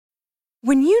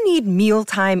When you need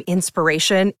mealtime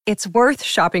inspiration, it's worth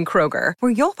shopping Kroger,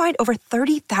 where you'll find over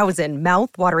 30,000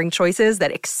 mouth-watering choices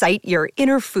that excite your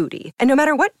inner foodie. And no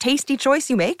matter what tasty choice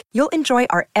you make, you'll enjoy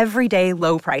our everyday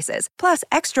low prices, plus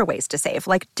extra ways to save,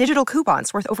 like digital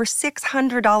coupons worth over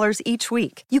 $600 each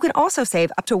week. You can also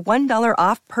save up to $1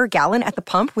 off per gallon at the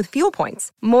pump with fuel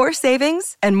points. More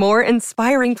savings and more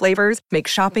inspiring flavors make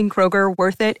shopping Kroger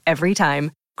worth it every time.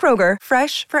 Kroger,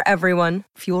 fresh for everyone.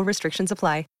 Fuel restrictions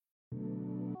apply.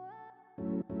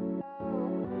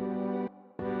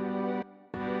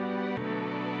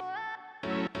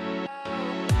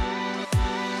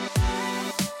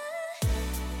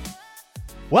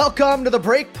 Welcome to the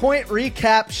Breakpoint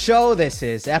Recap Show. This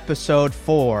is episode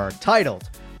 4, titled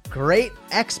Great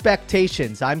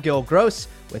Expectations. I'm Gil Gross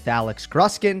with Alex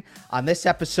Gruskin. On this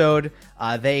episode,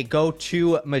 they go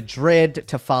to Madrid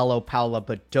to follow Paula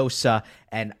Badosa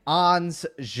and Ons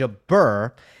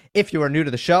Jabeur. If you are new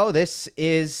to the show, this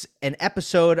is an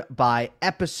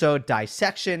episode-by-episode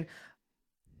dissection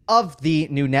of the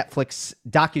new Netflix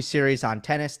docuseries on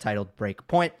tennis titled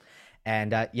Breakpoint.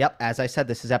 And as I said,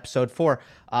 this is episode 4.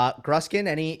 Gruskin,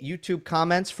 any YouTube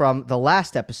comments from the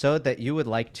last episode that you would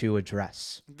like to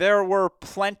address? There were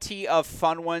plenty of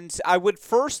fun ones. I would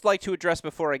first like to address,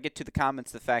 before I get to the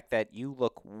comments, the fact that you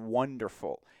look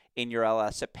wonderful in your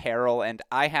LS apparel, and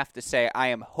I have to say I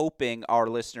am hoping our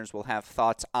listeners will have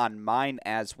thoughts on mine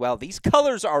as well. These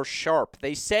colors are sharp.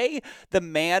 They say the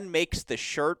man makes the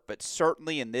shirt, but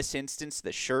certainly in this instance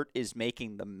the shirt is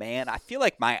making the man. I feel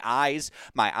like my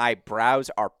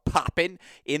eyebrows are popping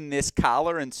in this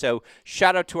collar, and so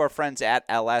shout out to our friends at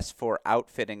LS for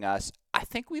outfitting us. I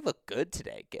think we look good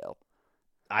today, Gil.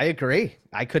 I agree.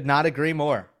 I could not agree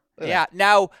more. Yeah.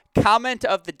 Now, comment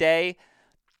of the day.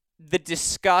 The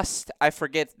disgust, I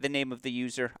forget the name of the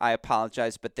user, I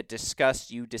apologize, but the disgust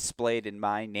you displayed in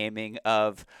my naming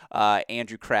of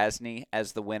Andrew Krasny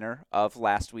as the winner of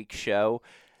last week's show,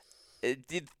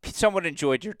 someone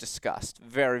enjoyed your disgust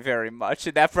very, very much,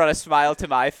 and that brought a smile to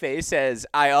my face as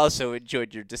I also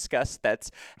enjoyed your disgust. That's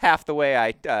half the way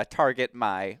I target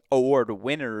my award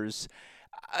winners.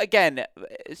 Again,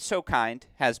 so kind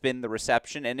has been the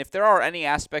reception, and if there are any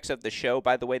aspects of the show,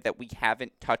 by the way, that we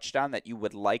haven't touched on that you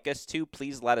would like us to,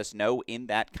 please let us know in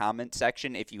that comment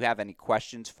section. If you have any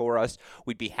questions for us,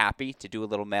 we'd be happy to do a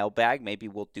little mailbag. Maybe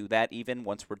we'll do that even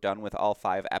once we're done with all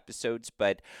 5 episodes.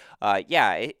 But,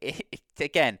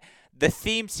 again, the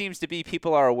theme seems to be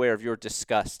people are aware of your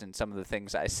disgust in some of the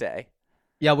things I say.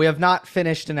 Yeah, we have not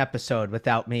finished an episode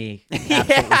without me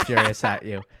absolutely furious at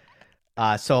you.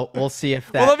 So we'll see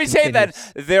if that Well, let me say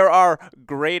continues. that there are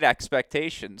great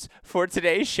expectations for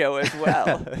today's show as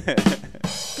well.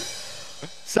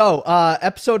 So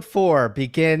episode 4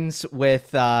 begins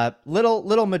with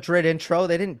little Madrid intro.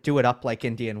 They didn't do it up like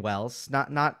Indian Wells,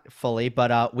 not fully,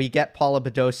 but we get Paula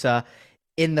Badosa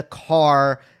in the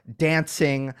car,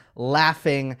 dancing,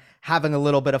 laughing, having a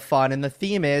little bit of fun. And the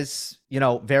theme is,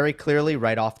 very clearly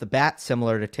right off the bat,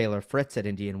 similar to Taylor Fritz at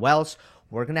Indian Wells,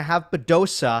 we're going to have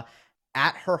Badosa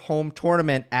at her home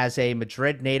tournament as a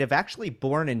Madrid native, actually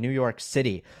born in New York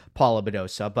City, Paula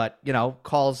Badosa, but,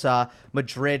 calls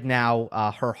Madrid now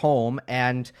her home,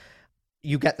 and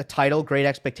you get the title, Great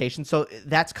Expectations. So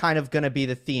that's kind of going to be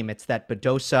the theme. It's that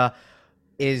Badosa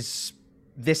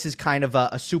this is kind of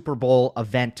a Super Bowl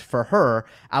event for her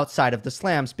outside of the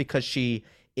slams because she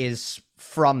is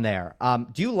from there.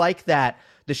 Do you like that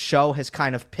the show has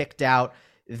kind of picked out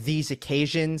these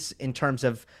occasions in terms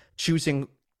of choosing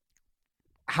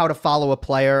how to follow a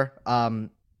player?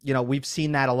 We've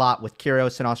seen that a lot with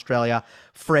Kyrgios in Australia,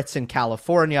 Fritz in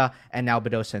California, and now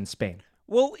Badosa in Spain.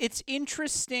 Well, it's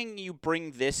interesting you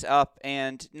bring this up,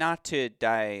 and not to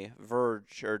divert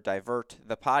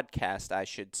the podcast, I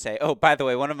should say. Oh, by the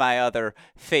way, one of my other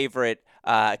favorite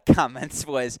comments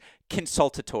was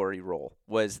consultatory role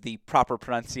was the proper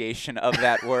pronunciation of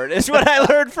that word, is what I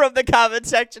learned from the comment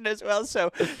section as well.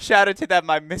 So shout out to them.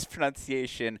 My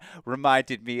mispronunciation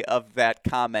reminded me of that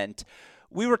comment.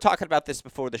 We were talking about this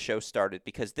before the show started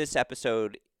because this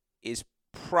episode is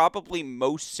probably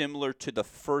most similar to the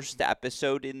first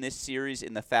episode in this series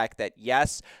in the fact that,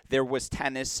 yes, there was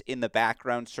tennis in the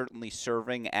background, certainly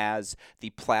serving as the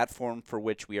platform for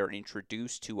which we are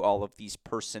introduced to all of these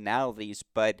personalities.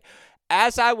 But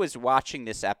as I was watching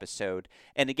this episode,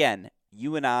 and again,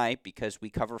 you and I, because we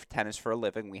cover tennis for a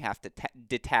living, we have to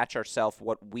detach ourselves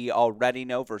what we already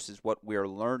know versus what we're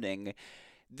learning.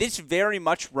 this very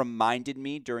much reminded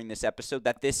me during this episode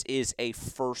that this is a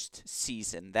first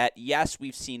season. That, yes,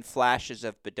 we've seen flashes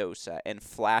of Badosa and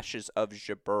flashes of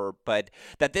Jabeur, but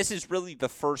that this is really the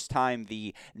first time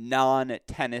the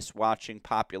non-tennis watching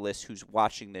populace who's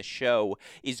watching this show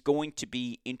is going to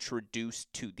be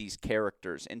introduced to these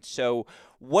characters. And so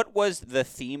what was the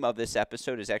theme of this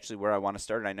episode is actually where I want to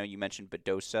start. And I know you mentioned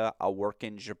Badosa. I'll work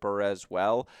in Jabeur as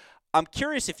well. I'm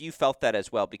curious if you felt that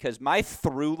as well, because my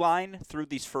through line through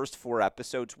these first 4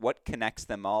 episodes, what connects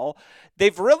them all,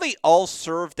 they've really all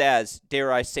served as,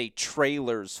 dare I say,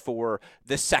 trailers for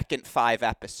the second 5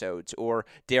 episodes, or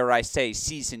dare I say,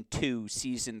 season 2,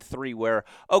 season 3, where,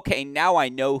 okay, now I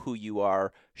know who you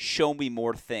are, show me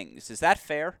more things. Is that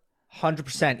fair?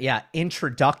 100%. Yeah.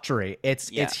 Introductory. It's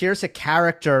here's a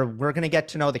character. We're going to get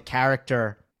to know the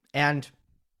character. And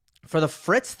for the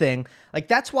Fritz thing, like,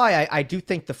 that's why I do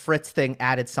think the Fritz thing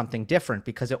added something different,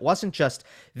 because it wasn't just,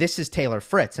 this is Taylor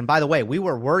Fritz. And by the way, we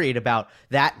were worried about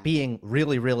that being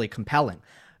really, really compelling.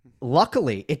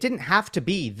 Luckily, it didn't have to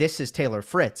be, this is Taylor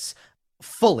Fritz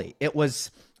fully. It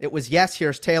was, yes,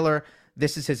 here's Taylor.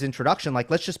 This is his introduction. Like,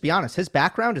 let's just be honest. His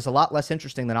background is a lot less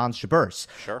interesting than Ons Jabeur's.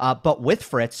 Sure. But with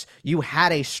Fritz, you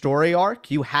had a story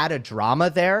arc. You had a drama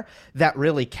there that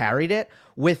really carried it.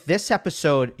 With this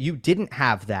episode, you didn't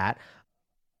have that.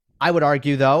 I would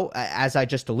argue, though, as I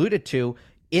just alluded to,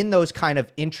 in those kind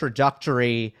of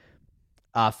introductory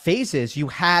phases, you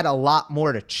had a lot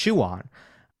more to chew on.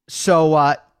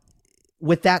 So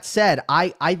with that said,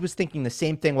 I was thinking the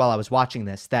same thing while I was watching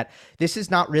this, that this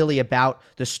is not really about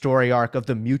the story arc of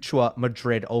the Mutua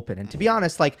Madrid Open. And to be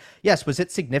honest, like, yes, was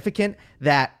it significant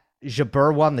that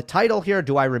Jabeur won the title here?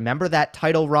 Do I remember that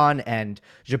title run and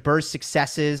Jabeur's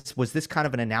successes? Was this kind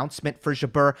of an announcement for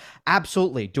Jabeur?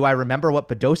 Absolutely. Do I remember what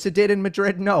Badosa did in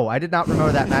Madrid? No, I did not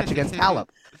remember that match against Halep.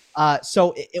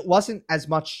 So it wasn't as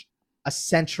much a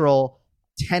central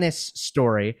tennis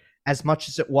story as much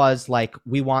as it was like,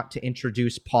 we want to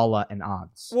introduce Paula and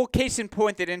Ons. Well, case in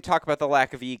point, they didn't talk about the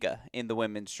lack of Iga in the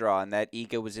women's draw, and that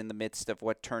Iga was in the midst of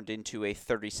what turned into a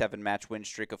 37-match win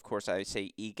streak. Of course, I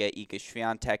say Iga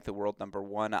Swiatek, the world number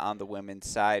 1 on the women's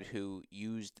side, who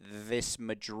used this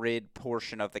Madrid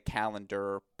portion of the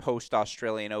calendar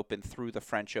post-Australian Open through the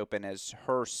French Open as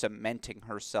her cementing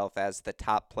herself as the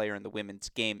top player in the women's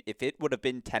game. If it would have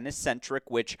been tennis-centric,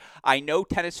 which I know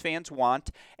tennis fans want,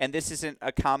 and this isn't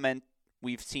a comment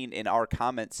we've seen in our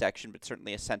comment section, but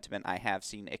certainly a sentiment I have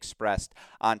seen expressed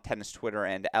on tennis Twitter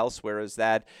and elsewhere, is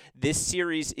that this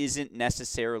series isn't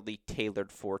necessarily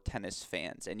tailored for tennis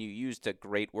fans. And you used a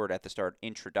great word at the start,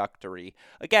 introductory.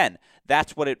 Again,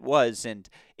 that's what it was. And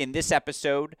in this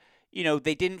episode, you know,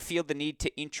 they didn't feel the need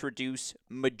to introduce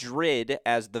Madrid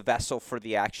as the vessel for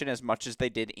the action as much as they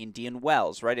did Indian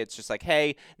Wells, right? It's just like,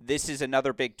 hey, this is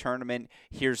another big tournament.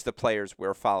 Here's the players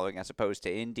we're following, as opposed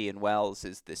to Indian Wells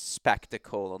is this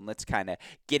spectacle. And let's kind of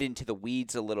get into the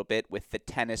weeds a little bit with the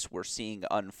tennis we're seeing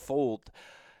unfold.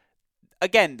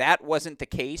 Again, that wasn't the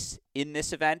case in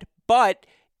this event, but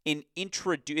in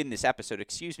this episode,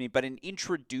 but in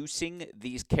introducing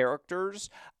these characters,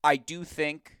 I do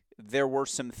think there were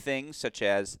some things such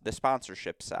as the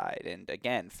sponsorship side and,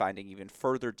 again, finding even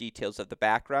further details of the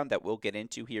background that we'll get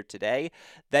into here today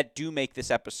that do make this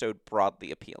episode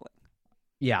broadly appealing.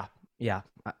 Yeah.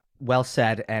 Well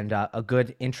said, and a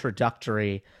good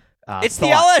introductory it's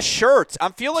the LS shirts.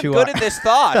 I'm feeling good in this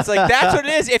thought. It's like, that's what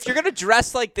it is. If you're going to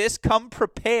dress like this, come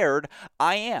prepared.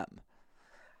 I am.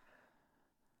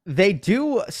 They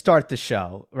do start the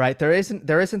show, right? There isn't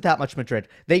that much Madrid.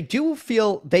 They do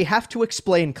feel they have to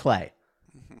explain Clay.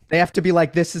 They have to be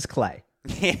like, this is Clay.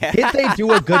 Yeah. Did they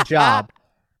do a good job?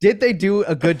 Did they do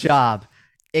a good job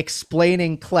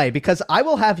explaining Clay? Because I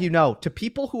will have you know, to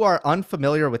people who are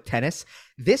unfamiliar with tennis,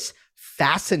 this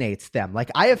fascinates them. Like,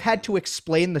 I have had to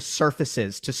explain the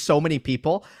surfaces to so many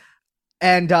people.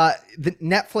 And the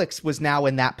Netflix was now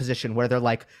in that position where they're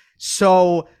like,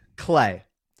 so Clay.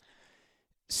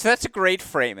 So that's a great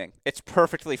framing. It's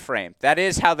perfectly framed. That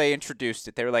is how they introduced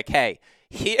it. They were like, hey,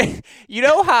 you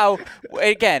know how,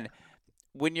 again,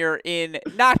 when you're in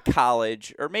not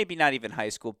college or maybe not even high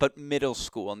school, but middle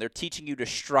school, and they're teaching you to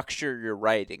structure your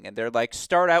writing, and they're like,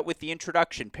 start out with the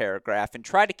introduction paragraph and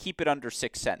try to keep it under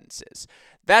 6 sentences.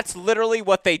 That's literally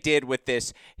what they did with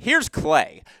this "Here's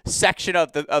Clay" section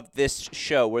of this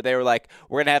show, where they were like,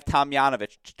 we're going to have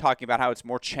Tomljanovic talking about how it's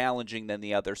more challenging than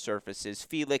the other surfaces.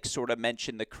 Felix sort of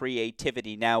mentioned the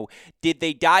creativity. Now, did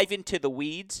they dive into the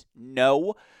weeds?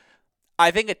 No.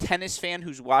 I think a tennis fan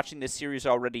who's watching this series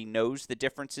already knows the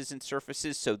differences in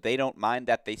surfaces, so they don't mind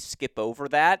that they skip over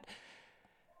that.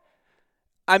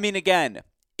 I mean, again,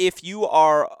 if you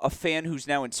are a fan who's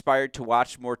now inspired to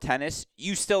watch more tennis,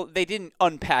 they didn't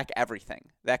unpack everything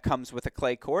that comes with a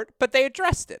clay court, but they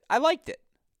addressed it. I liked it.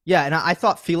 Yeah, and I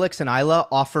thought Felix and Isla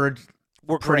offered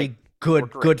pretty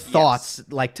good thoughts,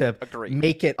 like to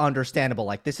make it understandable.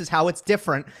 Like, this is how it's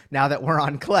different now that we're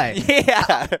on clay.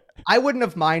 Yeah. I wouldn't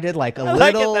have minded like a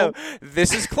little. Like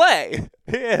this is clay.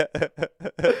 Yeah.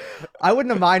 I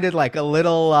wouldn't have minded like a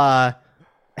little.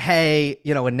 Hey,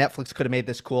 when Netflix could have made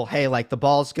this cool. Hey, like the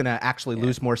ball's gonna actually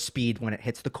lose more speed when it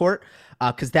hits the court,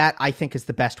 because that I think is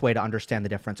the best way to understand the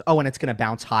difference. Oh, and it's gonna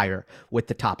bounce higher with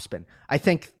the topspin. I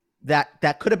think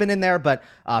that could have been in there, but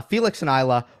Felix and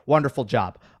Isla, wonderful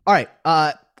job. All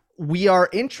right, we are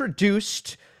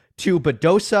introduced to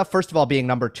Badosa, first of all, being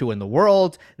number 2 in the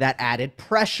world. That added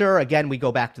pressure. Again, we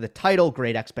go back to the title,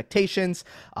 great expectations.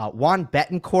 Juan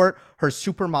Betancourt, her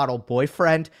supermodel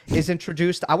boyfriend, is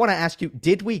introduced. I want to ask you,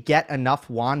 did we get enough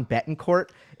Juan Betancourt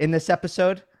in this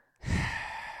episode?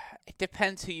 It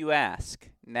depends who you ask.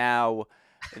 Now,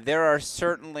 there are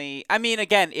certainly,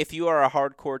 again, if you are a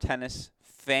hardcore tennis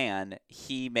fan,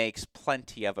 he makes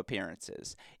plenty of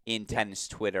appearances in tennis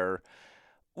Twitter.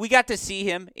 We got to see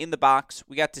him in the box.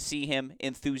 We got to see him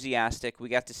enthusiastic. We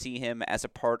got to see him as a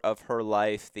part of her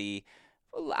life.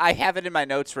 I have it in my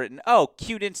notes written,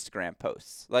 cute Instagram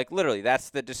posts. Like, literally, that's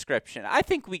the description. I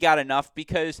think we got enough,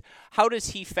 because how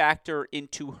does he factor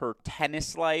into her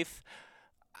tennis life?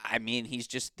 He's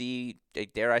just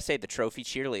dare I say, the trophy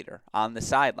cheerleader on the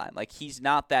sideline. Like, he's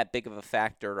not that big of a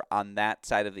factor on that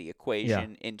side of the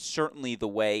equation. Yeah. And certainly the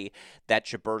way that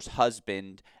Jabeur's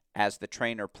husband, as the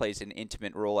trainer, plays an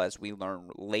intimate role, as we learn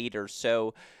later.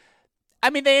 So,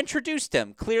 they introduced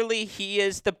him. Clearly, he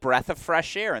is the breath of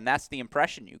fresh air, and that's the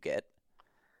impression you get.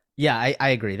 Yeah, I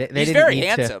agree. They He's didn't very need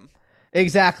handsome.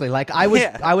 Exactly. Like, I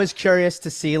was curious to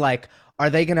see, like, were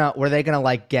they gonna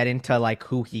like get into like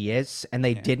who he is, and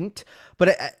they didn't.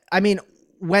 But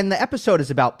when the episode is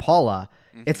about Paula,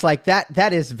 it's like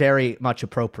that is very much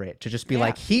appropriate to just be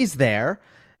like, he's there,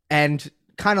 and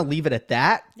kind of leave it at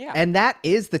that. Yeah. And that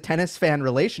is the tennis fan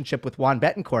relationship with Juan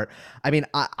Betancourt.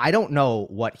 I don't know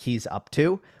what he's up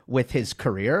to with his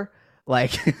career.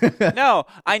 Like, no,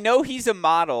 I know he's a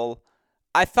model.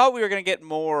 I thought we were going to get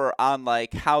more on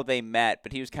like how they met,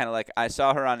 but he was kind of like, I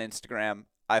saw her on Instagram.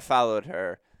 I followed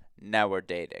her. Now we're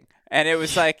dating. And it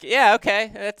was like, yeah,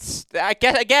 okay.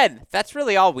 That's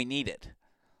really all we needed.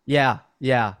 Yeah.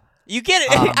 Yeah. You get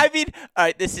it. All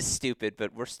right, this is stupid,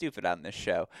 but we're stupid on this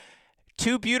show.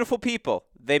 2 beautiful people.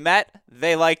 They met.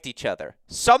 They liked each other.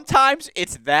 Sometimes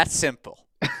it's that simple.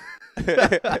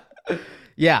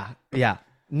 Yeah. Yeah.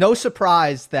 No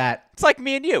surprise that it's like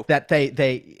me and you. That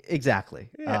they exactly.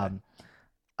 Yeah.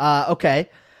 Okay.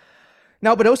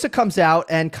 Now, Badosa comes out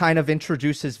and kind of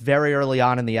introduces very early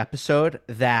on in the episode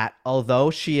that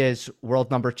although she is world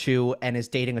number 2 and is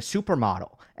dating a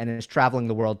supermodel and is traveling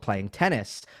the world playing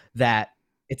tennis, that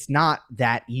it's not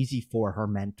that easy for her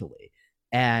mentally,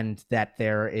 and that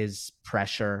there is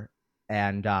pressure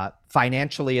and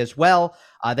financially as well.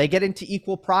 They get into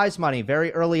equal prize money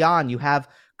very early on. You have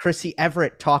Chrissy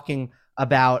Everett talking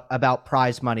about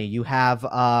prize money. You have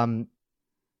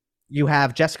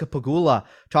Jessica Pegula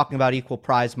talking about equal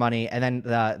prize money, and then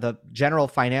the general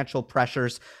financial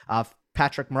pressures.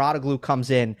 Patrick Mouratoglou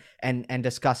comes in and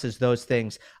discusses those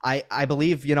things. I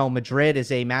believe, Madrid is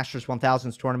a Masters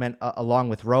 1000s tournament along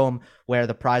with Rome, where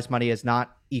the prize money is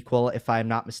not equal, if I'm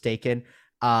not mistaken.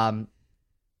 And,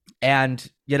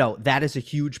 that is a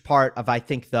huge part of, I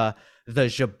think, the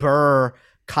Jabeur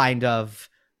kind of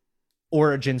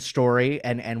origin story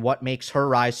and what makes her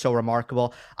rise so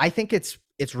remarkable. I think it's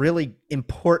really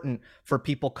important for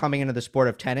people coming into the sport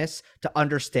of tennis to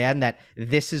understand that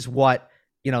this is what,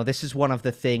 this is one of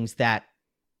the things that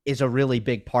is a really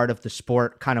big part of the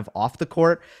sport kind of off the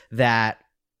court, that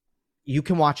you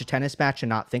can watch a tennis match and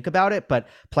not think about it, but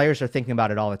players are thinking about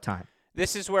it all the time.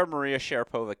 This is where Maria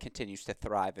Sharapova continues to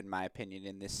thrive, in my opinion,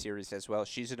 in this series as well.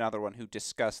 She's another one who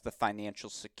discussed the financial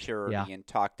security and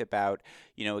talked about,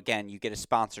 again, you get a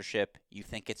sponsorship, you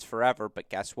think it's forever, but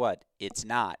guess what? It's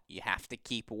not. You have to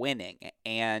keep winning.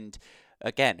 And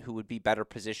again, who would be better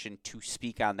positioned to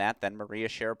speak on that than Maria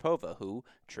Sharapova, who,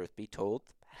 truth be told,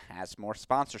 has more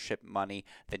sponsorship money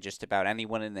than just about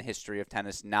anyone in the history of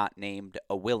tennis not named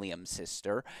a Williams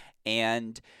sister,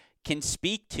 and can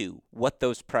speak to what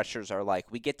those pressures are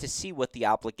like. We get to see what the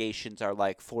obligations are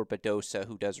like for Badosa,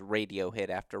 who does radio hit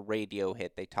after radio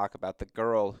hit. They talk about the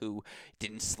girl who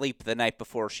didn't sleep the night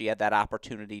before she had that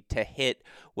opportunity to hit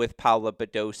with Paula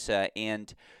Badosa,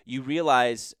 and you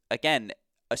realize, again,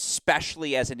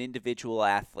 especially as an individual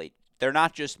athlete, They're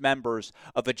not just members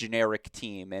of a generic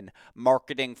team and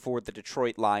marketing for the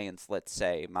Detroit Lions, let's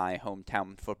say, my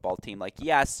hometown football team. Like,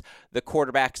 yes, the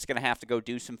quarterback's going to have to go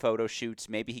do some photo shoots.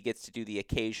 Maybe he gets to do the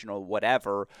occasional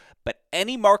whatever. But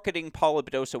any marketing Paula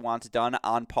Badosa wants done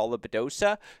on Paula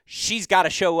Badosa, she's got to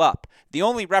show up. The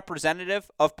only representative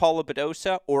of Paula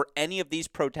Badosa or any of these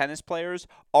pro tennis players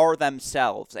are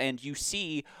themselves. And you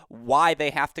see why they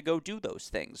have to go do those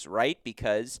things, right?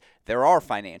 Because there are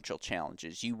financial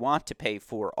challenges. You want to pay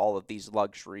for all of these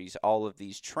luxuries, all of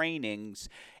these trainings.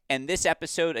 And this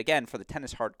episode, again, for the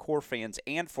tennis hardcore fans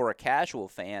and for a casual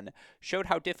fan, showed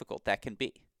how difficult that can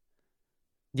be.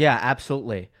 Yeah,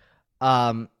 absolutely.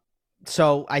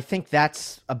 So I think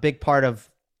that's a big part of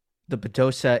the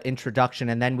Badosa introduction.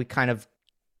 And then we kind of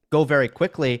go very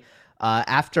quickly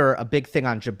after a big thing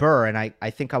on Jabeur. And I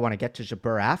think I want to get to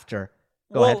Jabeur after.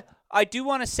 Go ahead. I do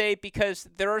want to say, because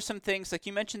there are some things, like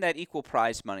you mentioned that equal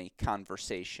prize money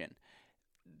conversation.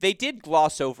 They did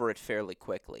gloss over it fairly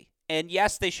quickly. And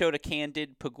yes, they showed a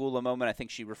candid Pegula moment. I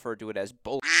think she referred to it as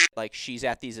bullshit. Like, she's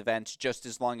at these events just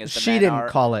as long as the men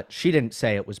are. She didn't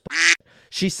say it was bullshit.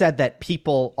 She said that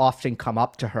people often come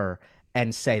up to her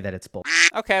and say that it's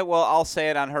bullshit. Okay, well, I'll say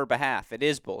it on her behalf. It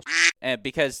is bullshit.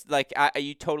 Because, like,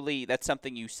 that's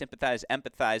something you sympathize,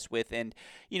 empathize with. And,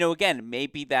 again,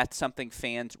 maybe that's something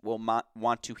fans will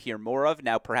want to hear more of.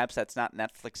 Now, perhaps that's not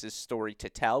Netflix's story to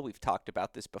tell. We've talked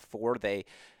about this before.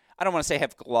 I don't want to say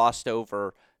have glossed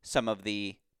over some of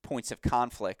the points of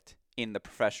conflict in the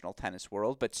professional tennis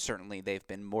world, but certainly they've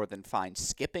been more than fine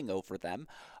skipping over them.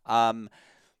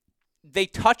 They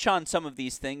touch on some of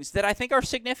these things that I think are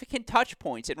significant touch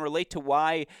points and relate to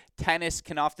why tennis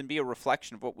can often be a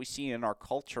reflection of what we see in our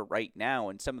culture right now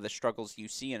and some of the struggles you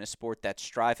see in a sport that's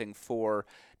striving for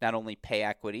not only pay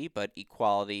equity but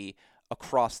equality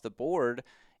across the board.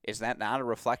 Is that not a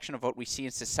reflection of what we see in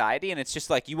society? And it's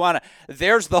just like,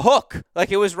 there's the hook.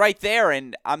 Like, it was right there,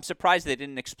 and I'm surprised they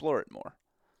didn't explore it more.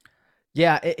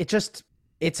 Yeah,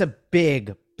 it's a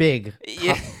big,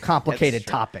 complicated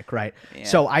topic, right? Yeah.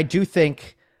 So I do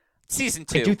think season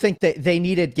 2. I do think that they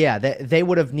needed, they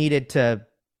would have needed to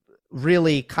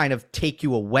really kind of take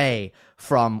you away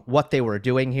from what they were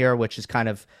doing here, which is kind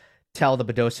of tell the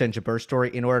Badosa and Jabeur story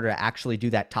in order to actually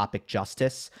do that topic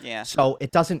justice. Yeah. So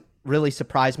it doesn't really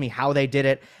surprise me how they did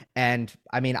it. And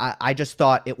I mean, I just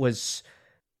thought it was,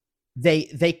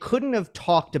 they couldn't have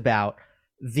talked about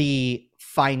the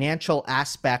financial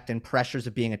aspect and pressures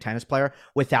of being a tennis player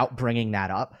without bringing that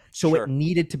up. So It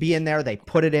needed to be in there. They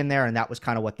put it in there, and that was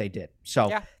kind of what they did.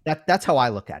 So that's how I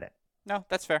look at it. No,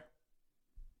 that's fair.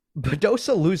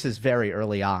 Badosa loses very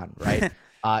early on, right?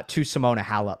 To Simona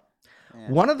Halep. Yeah.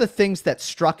 One of the things that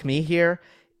struck me here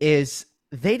is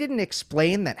they didn't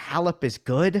explain that Halep is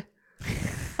good.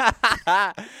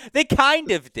 They kind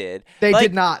of did. They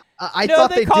did not. I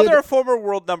thought they called did. her a former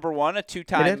world number 1, a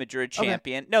 2-time Madrid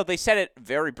champion. No, they said it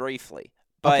very briefly,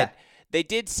 but they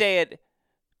did say it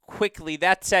quickly.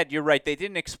 That said, you're right. They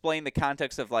didn't explain the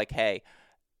context of, like, hey,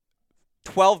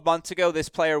 12 months ago, this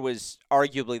player was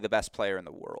arguably the best player in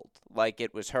the world. Like,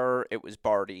 it was her, it was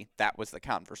Barty. That was the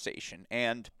conversation.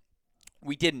 And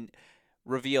we didn't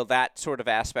reveal that sort of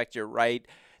aspect. You're right.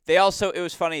 They also, it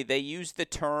was funny, they used the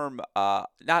term,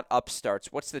 not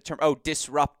upstarts, what's the term? Oh,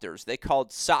 disruptors. They called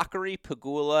Sakkari,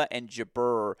 Pegula, and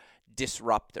Jabeur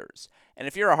disruptors. And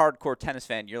if you're a hardcore tennis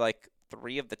fan, you're like,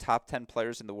 3 of the top 10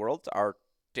 players in the world are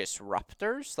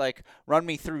disruptors? Like, run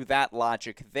me through that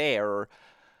logic there.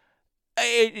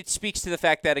 It speaks to the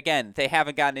fact that, again, they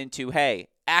haven't gotten into, hey,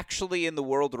 actually in the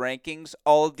world rankings,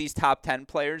 all of these top 10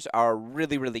 players are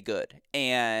really, really good.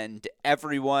 And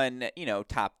everyone,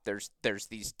 there's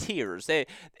these tiers.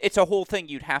 It's a whole thing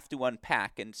you'd have to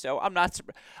unpack. And so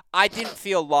I didn't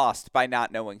feel lost by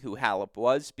not knowing who Halep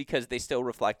was, because they still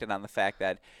reflected on the fact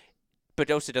that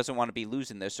Badosa doesn't want to be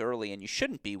losing this early, and you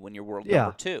shouldn't be when you're world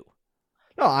number 2.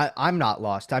 No, I'm not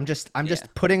lost. I'm just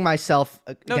putting myself,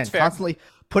 again, constantly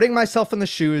putting myself in the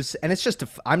shoes, and it's just,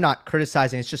 I'm not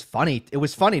criticizing, it's just funny. It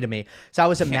was funny to me. So I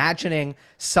was imagining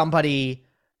somebody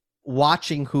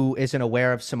watching who isn't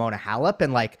aware of Simona Halep,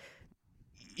 and like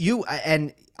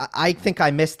and I think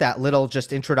I missed that little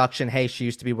just introduction. Hey, she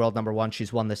used to be world number 1.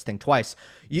 She's won this thing twice.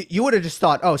 You would have just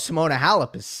thought, oh, Simona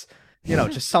Halep is,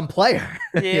 just some player.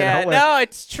 Yeah, no,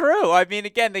 it's true. I mean,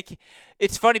 again,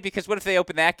 It's funny because what if they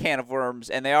open that can of worms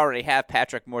and they already have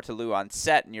Patrick Mortalou on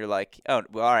set and you're like, oh,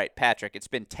 well, all right, Patrick, it's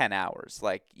been 10 hours.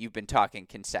 Like, you've been talking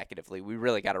consecutively. We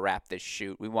really got to wrap this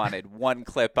shoot. We wanted one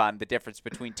clip on the difference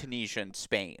between Tunisia and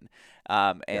Spain.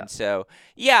 So,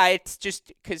 yeah, it's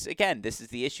just because, again, this is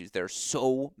the issues. There are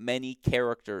so many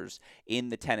characters in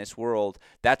the tennis world.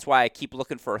 That's why I keep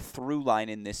looking for a through line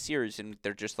in this series, and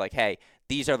they're just like, hey,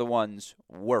 these are the ones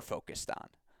we're focused on.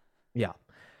 Yeah.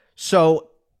 So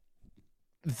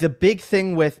the big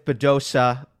thing with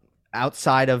Badosa,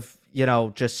 outside of,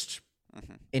 just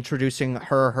introducing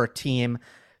her team,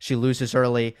 she loses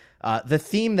early. The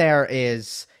theme there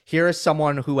is, here is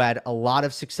someone who had a lot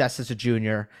of success as a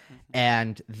junior,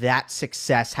 and that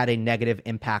success had a negative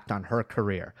impact on her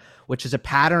career, which is a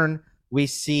pattern we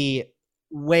see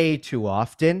way too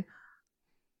often.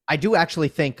 I do actually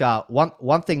think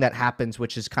one thing that happens,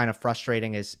 which is kind of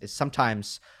frustrating, is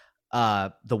sometimes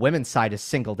the women's side is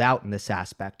singled out in this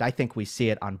aspect. I think we see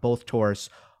it on both tours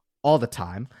all the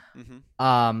time.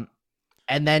 And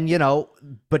then,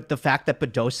 but the fact that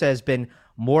Badosa has been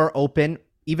more open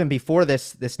even before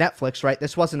this Netflix, right?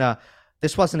 This wasn't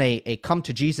a come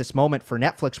to Jesus moment for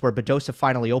Netflix where Badosa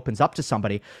finally opens up to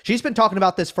somebody. She's been talking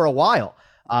about this for a while.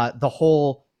 The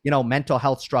whole, mental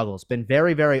health struggles, been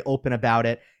very, very open about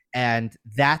it. And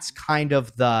that's kind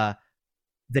of the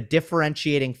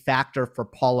differentiating factor for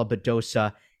Paula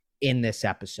Badosa in this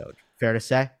episode. Fair to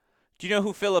say? Do you know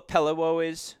who Philip Peliwo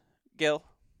is, Gil?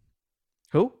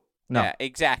 Who? No. Yeah,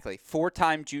 exactly.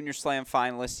 4-time Junior Slam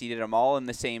finalist. He did them all in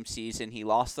the same season. He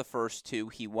lost the first 2.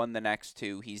 He won the next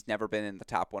 2. He's never been in the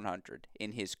top 100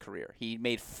 in his career. He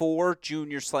made 4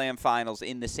 Junior Slam finals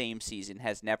in the same season,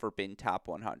 has never been top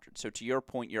 100. So to your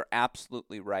point, you're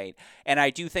absolutely right. And I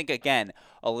do think, again,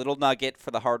 a little nugget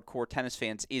for the hardcore tennis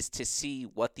fans is to see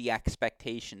what the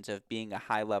expectations of being a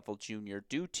high-level junior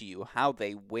do to you, how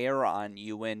they wear on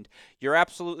you. And you're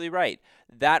absolutely right.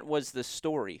 That was the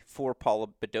story for Paula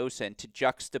Badosa. And to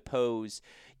juxtapose,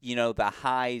 the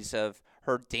highs of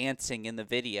her dancing in the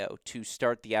video to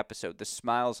start the episode, the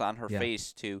smiles on her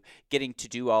face, to getting to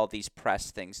do all these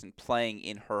press things and playing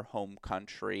in her home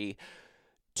country,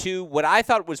 to what I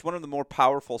thought was one of the more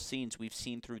powerful scenes we've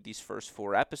seen through these first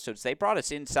 4 episodes. They brought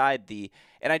us inside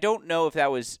and I don't know if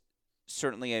that was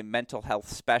certainly a mental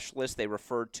health specialist. They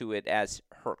referred to it as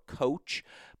her coach.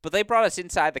 But they brought us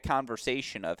inside the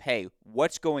conversation of, hey,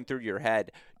 what's going through your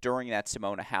head during that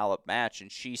Simona Halep match?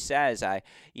 And she says, I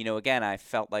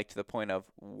felt like, to the point of,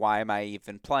 why am I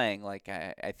even playing? Like,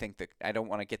 I think that I don't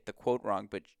want to get the quote wrong,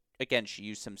 but again, she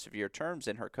used some severe terms,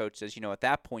 and her coach says, at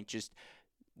that point, just,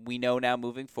 we know now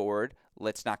moving forward,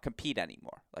 let's not compete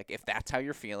anymore. Like, if that's how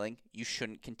you're feeling, you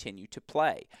shouldn't continue to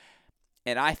play.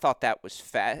 And I thought that was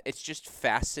it's just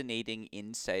fascinating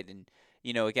insight. And,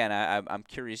 again, I'm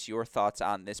curious your thoughts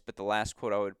on this, but the last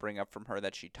quote I would bring up from her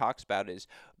that she talks about is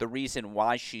the reason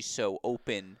why she's so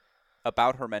open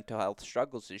about her mental health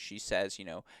struggles is, she says,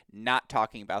 not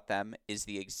talking about them is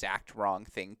the exact wrong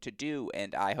thing to do.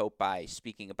 And I hope by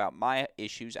speaking about my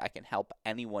issues, I can help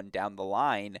anyone down the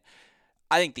line.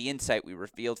 I think the insight we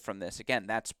revealed from this, again,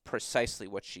 that's precisely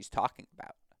what she's talking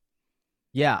about.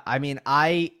 Yeah, I mean,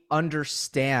 I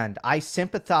understand. I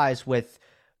sympathize with,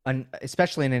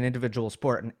 especially in an individual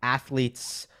sport, an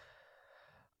athlete's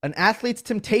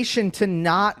temptation to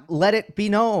not let it be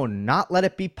known, not let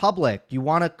it be public. You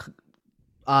want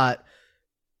to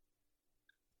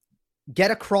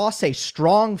get across a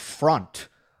strong front,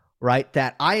 right?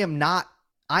 That I am not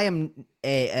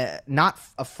a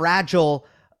fragile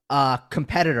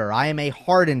competitor. I am a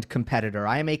hardened competitor.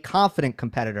 I am a confident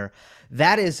competitor.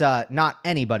 That is not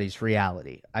anybody's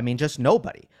reality. I mean, just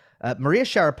nobody. Maria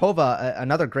Sharapova,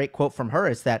 another great quote from her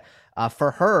is that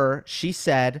for her, she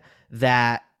said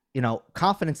that,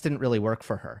 confidence didn't really work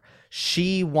for her.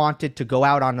 She wanted to go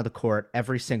out onto the court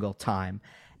every single time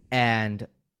and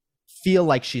feel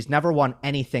like she's never won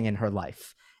anything in her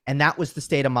life. And that was the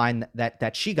state of mind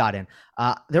that she got in.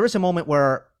 There was a moment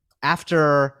where,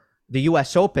 after the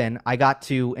U.S. Open, I got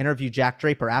to interview Jack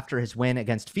Draper after his win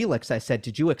against Felix. I said,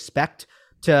 did you expect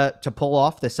to pull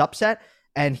off this upset?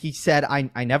 And he said,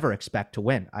 I never expect to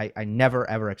win. I never,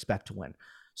 ever expect to win.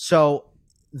 So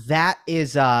that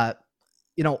is,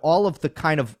 all of the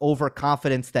kind of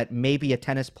overconfidence that maybe a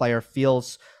tennis player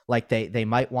feels like they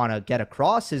might want to get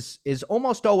across is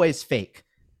almost always fake.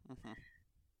 Mm-hmm.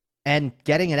 And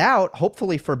getting it out,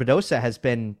 hopefully for Badosa, has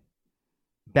been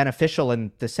beneficial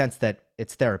in the sense that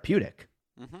it's therapeutic.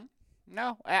 Mm-hmm.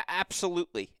 No,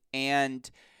 absolutely. And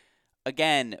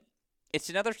again, it's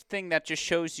another thing that just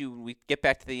shows you, when we get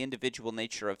back to the individual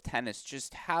nature of tennis,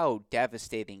 just how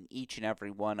devastating each and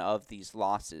every one of these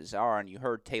losses are. And you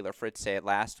heard Taylor Fritz say it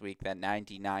last week that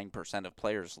 99% of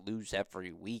players lose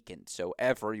every week. And so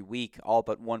every week, all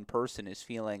but one person is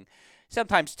feeling,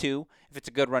 sometimes two, if it's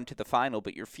a good run to the final,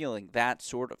 but you're feeling that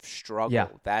sort of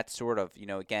struggle, that sort of,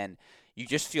 again, you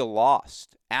just feel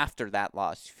lost after that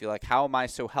loss. You feel like, how am I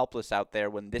so helpless out there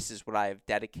when this is what I have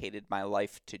dedicated my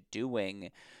life to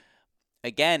doing?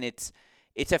 Again, it's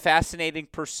a fascinating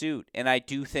pursuit, and I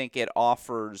do think it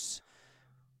offers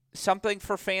something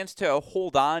for fans to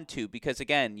hold on to, because,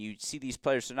 again, you see these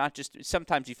players, so not just –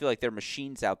 sometimes you feel like they're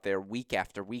machines out there week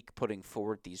after week putting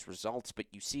forward these results, but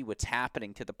you see what's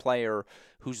happening to the player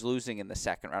who's losing in the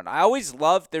second round. I always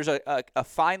love – there's a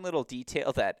fine little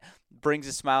detail that brings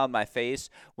a smile on my face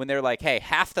when they're like, hey,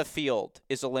 half the field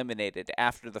is eliminated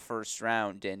after the first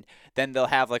round, and then they'll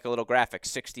have like a little graphic,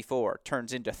 64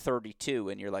 turns into 32,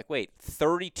 and you're like, wait,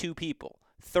 32 people.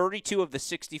 32 of the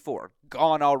 64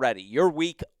 gone already. Your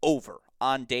week over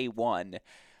on day one.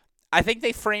 I think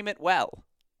they frame it well.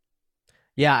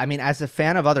 Yeah, I mean, as a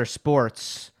fan of other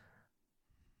sports,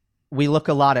 we look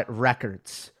a lot at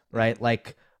records, right?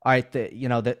 Like, all right,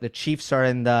 the Chiefs are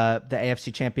in the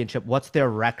AFC Championship. What's their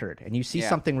record? And you see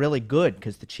something really good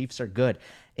because the Chiefs are good.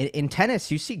 In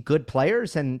tennis, you see good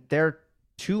players, and they're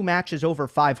 2 matches over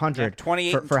 500.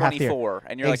 28 for and 24,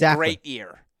 and you're exactly. like, great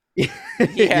year.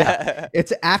 Yeah,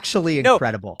 it's actually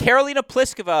incredible. Karolina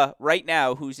Pliskova right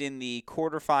now, who's in the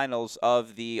quarterfinals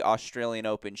of the Australian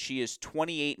Open, she is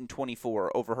 28 and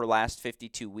 24 over her last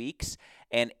 52 weeks,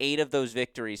 and 8 of those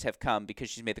victories have come because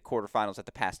she's made the quarterfinals at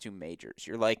the past 2 majors.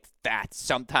 You're like, that's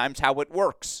sometimes how it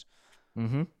works.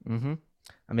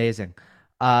 Amazing.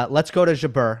 Let's go to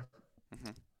Jabeur.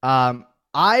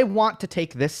 I want to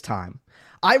take this time.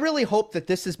 I really hope that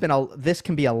this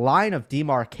can be a line of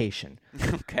demarcation.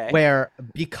 Okay. Where,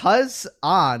 because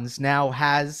Ons now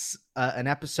has an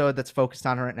episode that's focused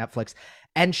on her at Netflix,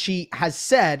 and she has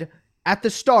said at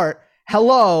the start,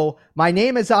 hello, my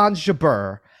name is Ons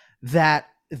Jabeur, that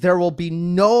there will be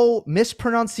no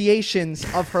mispronunciations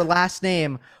of her last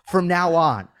name from now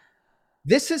on.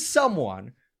 This is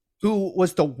someone who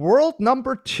was the world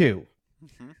number 2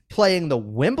 playing the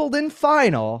Wimbledon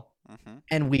final,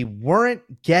 and we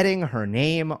weren't getting her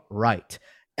name right.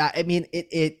 I mean,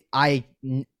 I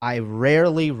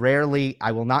rarely,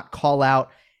 I will not call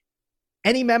out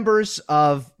any members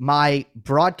of my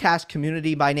broadcast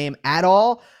community by name at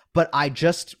all, but I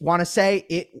just want to say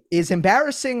it is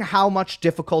embarrassing how much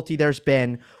difficulty there's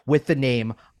been with the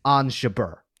name Ons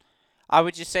Jabeur. I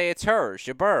would just say it's her,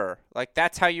 Jabeur. Like,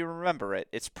 that's how you remember it.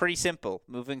 It's pretty simple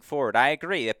moving forward. I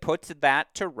agree. It puts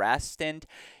that to rest. And,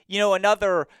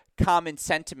 another common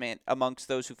sentiment amongst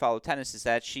those who follow tennis is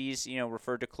that she's,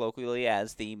 referred to colloquially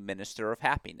as the Minister of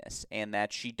Happiness, and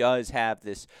that she does have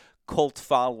this cult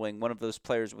following, one of those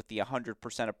players with the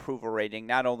 100% approval rating,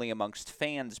 not only amongst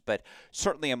fans, but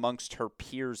certainly amongst her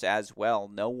peers as well.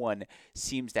 No one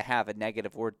seems to have a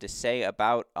negative word to say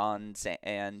about Ons,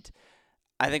 and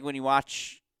I think when you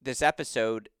watch this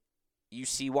episode, you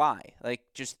see why. Like,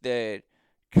 just the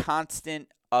constant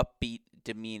upbeat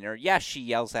demeanor. Yes, she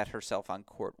yells at herself on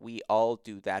court. We all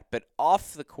do that. But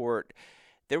off the court,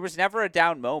 there was never a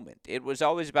down moment. It was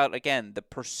always about, again, the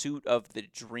pursuit of the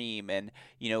dream and,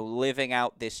 living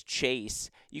out this chase.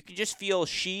 You can just feel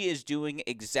she is doing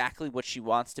exactly what she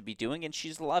wants to be doing, and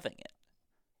she's loving it.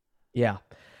 Yeah.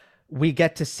 We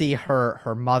get to see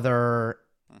her mother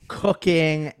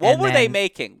cooking. What were they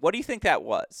making? What do you think that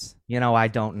was? I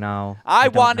don't know. I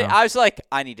was like,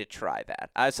 I need to try that.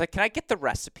 I was like, can I get the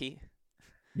recipe?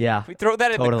 Yeah. We throw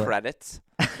that in the credits.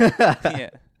 Yeah.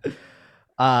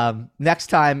 Next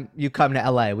time you come to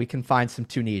LA, we can find some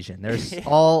Tunisian. There's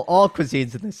all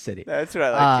cuisines in this city. That's what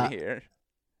I like to hear.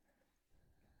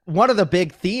 One of the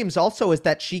big themes also is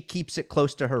that she keeps it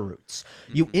close to her roots.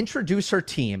 You introduce her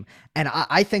team, and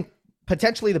I think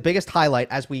potentially the biggest highlight,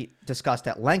 as we discussed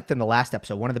at length in the last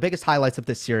episode, one of the biggest highlights of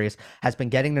this series has been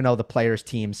getting to know the players'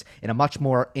 teams in a much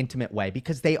more intimate way,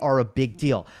 because they are a big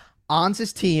deal.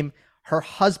 Ons' team, her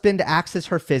husband acts as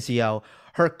her physio,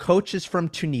 her coach is from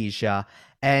Tunisia,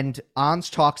 and Ons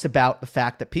talks about the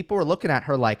fact that people were looking at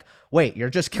her like, wait, you're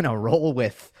just going to roll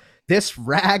with this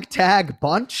ragtag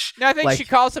bunch? No, I think she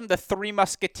calls them the 3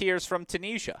 Musketeers from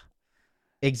Tunisia.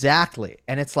 Exactly.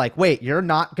 And it's like, wait, you're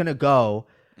not going to go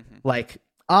like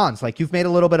Ons, like, you've made a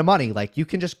little bit of money. Like, you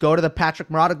can just go to the Patrick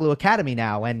Mouratoglou Academy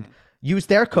now and use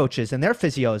their coaches and their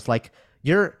physios. Like,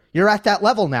 you're at that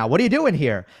level now. What are you doing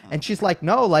here? And she's like,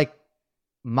 no, like,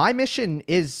 my mission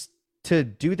is to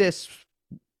do this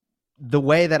the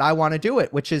way that I want to do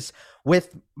it, which is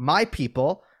with my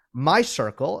people. my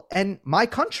circle and my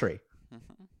country.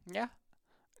 Yeah.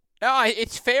 No,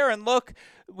 it's fair. And look,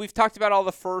 we've talked about all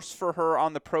the firsts for her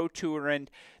on the Pro Tour, and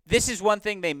this is one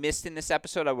thing they missed in this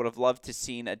episode. I would have loved to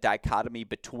seen a dichotomy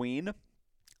between.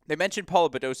 They mentioned Paula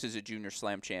Badosa as a Junior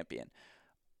Slam champion.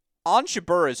 Ons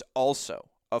Jabeur is also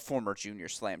a former Junior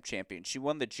Slam champion. She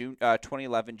won the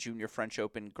 2011 Junior French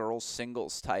Open girls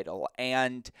singles title.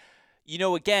 And,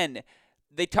 again,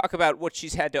 they talk about what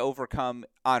she's had to overcome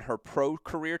on her pro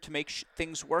career to make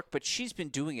things work, but she's been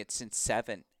doing it since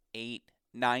 7, 8,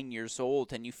 9 years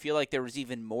old, and you feel like there was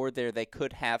even more there they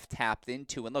could have tapped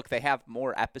into. And look, they have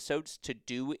more episodes to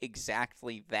do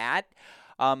exactly that,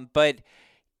 but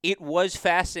it was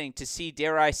fascinating to see,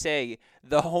 dare I say,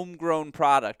 the homegrown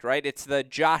product, right? It's the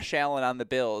Josh Allen on the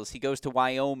Bills. He goes to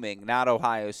Wyoming, not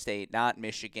Ohio State, not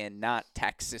Michigan, not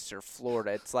Texas or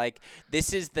Florida. It's like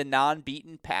this is the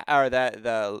non-beaten path, or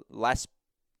the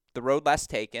road less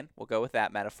taken. We'll go with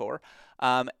that metaphor.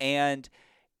 And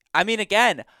I mean,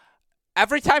 again,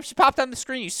 every time she popped on the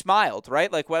screen, you smiled,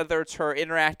 right? Like whether it's her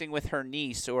interacting with her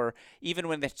niece or even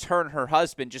when it's her and her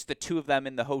husband, just the two of them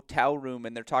in the hotel room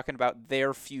and they're talking about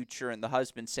their future and the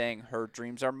husband saying her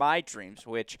dreams are my dreams,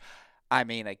 which, I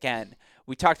mean, again,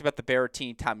 we talked about the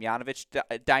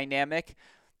Berrettini-Tomljanovic dynamic.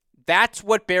 That's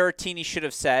what Berrettini should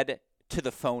have said to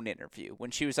the phone interview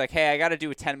when she was like, hey, I got to do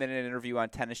a 10-minute interview on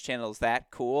Tennis Channel. Is that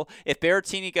cool? If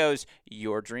Berrettini goes,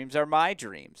 your dreams are my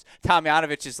dreams,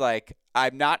 Tomljanovic is like,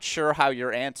 I'm not sure how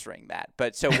you're answering that.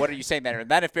 But so what are you saying there?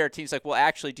 And then if Berrettini's like, well,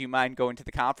 actually, do you mind going to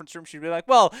the conference room? She'd be like,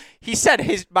 well, he said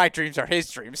my dreams are his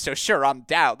dreams. So sure, I'm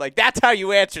down. Like that's how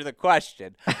you answer the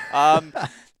question.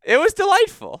 It was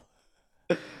delightful.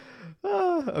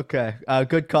 Okay.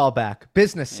 Good callback.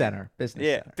 Business Center.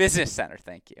 Business Center.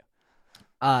 Thank you.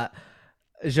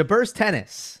 Jabeur's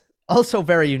tennis, also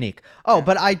very unique.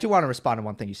 But I do want to respond to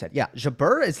one thing you said. Yeah,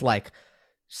 Jabeur is like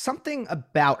something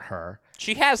about her.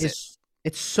 She has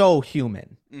it's so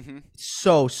human. Mm-hmm.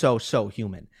 So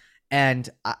human. And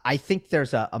I think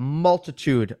there's a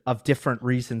multitude of different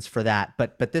reasons for that.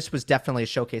 But this was definitely a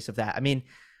showcase of that. I mean,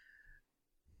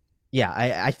 yeah,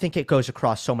 I think it goes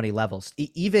across so many levels.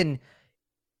 Even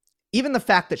the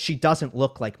fact that she doesn't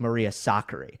look like Maria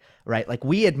Sakkari, right? Like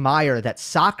we admire that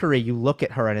Sakkari, you look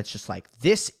at her and it's just like,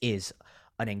 this is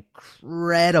an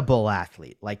incredible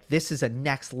athlete. Like this is a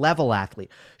next level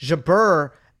athlete. Jabeur,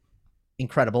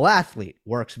 incredible athlete,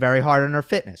 works very hard on her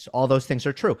fitness. All those things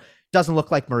are true. Doesn't look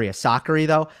like Maria Sakkari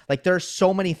though. Like there's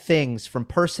so many things from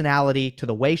personality to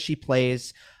the way she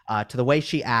plays, to the way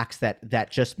she acts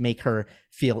that just make her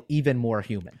feel even more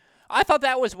human. I thought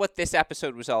that was what this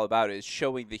episode was all about, is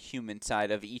showing the human side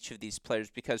of each of these players,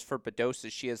 because for Badosa,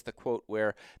 she has the quote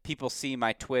where people see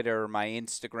my Twitter, my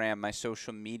Instagram, my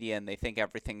social media, and they think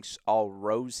everything's all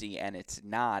rosy, and it's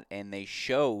not. And they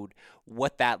showed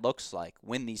what that looks like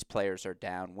when these players are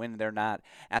down, when they're not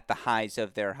at the highs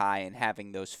of their high and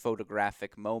having those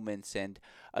photographic moments. And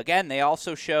again, they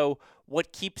also show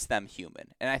what keeps them human.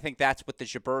 And I think that's what the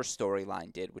Jabeur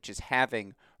storyline did, which is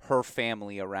having her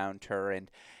family around her. And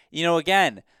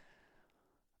again,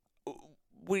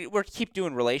 we're keep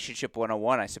doing Relationship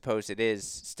 101. I suppose it is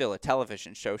still a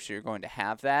television show, so you're going to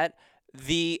have that.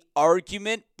 The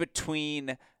argument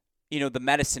between, the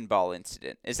medicine ball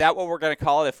incident. Is that what we're going to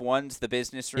call it? If one's the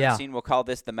business room scene, we'll call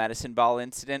this the medicine ball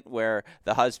incident, where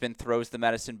the husband throws the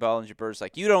medicine ball and Jabeur's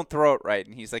like, you don't throw it right.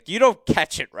 And he's like, you don't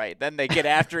catch it right. Then they get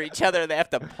after each other and they have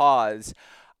to pause.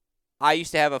 I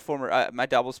used to have a former, my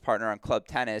doubles partner on club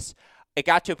tennis. It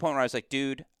got to a point where I was like,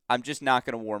 dude, I'm just not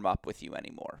going to warm up with you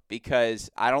anymore because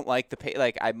I don't like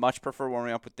I much prefer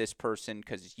warming up with this person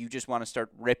because you just want to start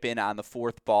ripping on the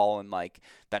fourth ball, and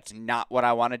that's not what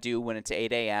I want to do when it's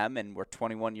 8 a.m. and we're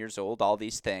 21 years old, all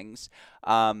these things.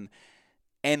 And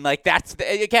that's,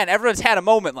 again, everyone's had a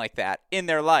moment like that in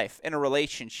their life, in a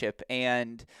relationship,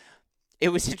 and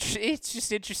it's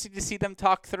just interesting to see them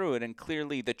talk through it and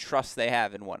clearly the trust they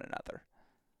have in one another.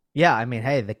 Yeah, I mean,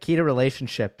 hey, the key to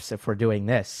relationships, if we're doing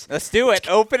this. Let's do it.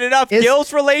 Open it up.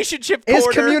 Gil's relationship corner. Is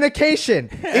communication.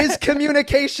 Is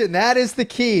communication. That is the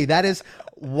key. That is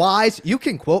wise. You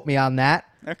can quote me on that.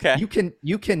 Okay. You can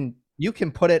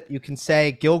put it, you can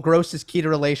say Gil Gross's key to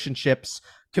relationships,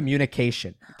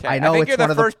 communication. Okay. I know I think you're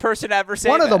the first person to ever say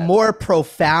one that. Of the more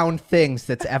profound things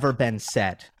that's ever been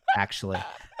said, actually.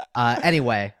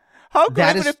 Anyway. How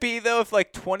great would it be, though, if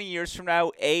 20 years from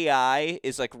now, AI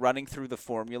is running through the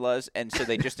formulas, and so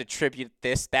they just attribute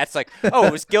this? That's it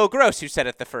was Gil Gross who said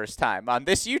it the first time on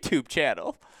this YouTube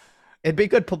channel. It'd be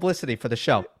good publicity for the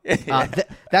show.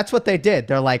 That's what they did.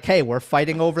 They're like, hey, we're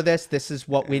fighting over this. This is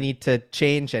what we need to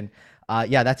change. And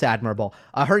Yeah, that's admirable.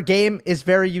 Her game is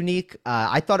very unique.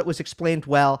 I thought it was explained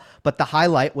well, but the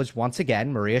highlight was once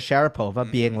again Maria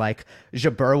Sharapova being like,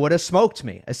 Jabeur would have smoked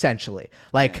me, essentially.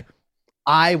 Like,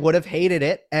 I would have hated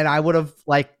it, and I would have,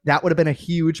 like, that would have been a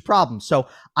huge problem. So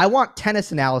I want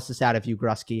tennis analysis out of you,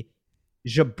 Grusky.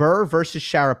 Jabeur versus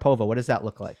Sharapova, what does that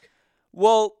look like?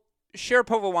 Well,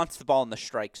 Sharapova wants the ball in the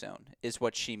strike zone is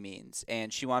what she means.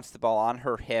 And she wants the ball on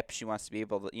her hip. She wants to be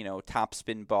able to, top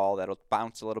spin ball that'll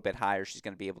bounce a little bit higher. She's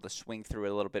going to be able to swing through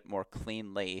it a little bit more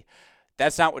cleanly.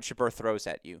 That's not what Jabeur throws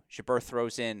at you. Jabeur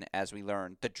throws in, as we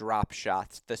learned, the drop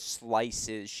shots, the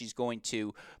slices. She's going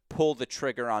to pull the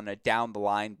trigger on a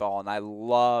down-the-line ball. And I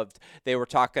loved, they were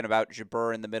talking about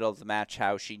Jabeur in the middle of the match,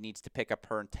 how she needs to pick up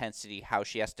her intensity, how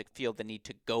she has to feel the need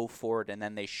to go for it, and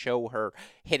then they show her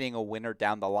hitting a winner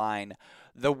down the line.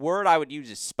 The word I would use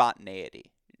is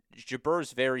spontaneity.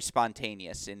 Jabeur's very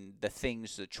spontaneous in the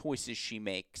things, the choices she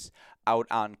makes out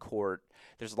on court.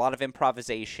 There's a lot of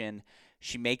improvisation.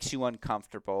 She makes you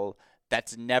uncomfortable.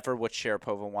 That's never what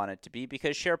Sharapova wanted to be,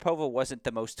 because Sharapova wasn't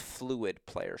the most fluid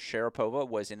player. Sharapova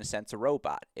was, in a sense, a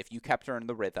robot. If you kept her in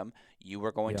the rhythm, you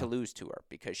were going to lose to her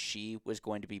because she was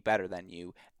going to be better than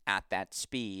you at that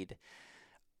speed.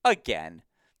 Again,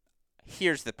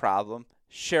 here's the problem.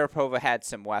 Sharapova had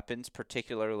some weapons,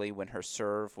 particularly when her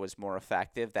serve was more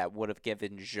effective, that would have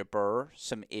given Jabeur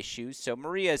some issues. So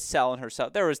Maria is selling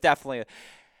herself. There was definitely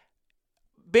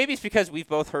maybe it's because we've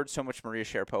both heard so much Maria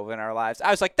Sharapova in our lives.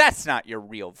 I was like, that's not your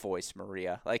real voice,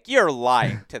 Maria. Like, you're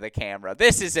lying to the camera.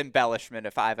 This is embellishment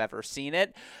if I've ever seen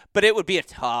it. But it would be a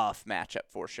tough matchup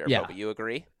for Sharapova. Yeah. You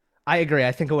agree? I agree.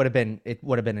 I think it would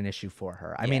have been an issue for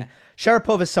her. I mean,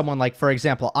 Sharapova is someone, like, for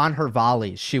example, on her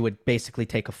volleys, she would basically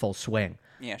take a full swing.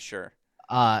 Yeah, sure.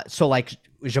 So, like,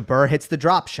 Jabeur hits the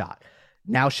drop shot.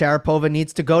 Now Sharapova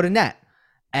needs to go to net.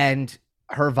 And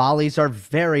her volleys are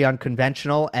very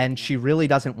unconventional, and she really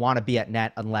doesn't want to be at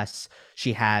net unless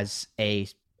she has a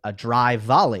drive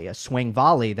volley, a swing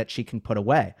volley that she can put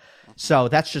away. So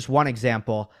that's just one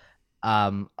example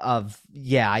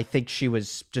I think she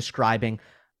was describing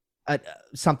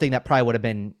something that probably would have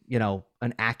been,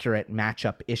 an accurate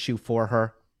matchup issue for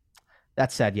her.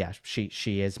 That said, yeah,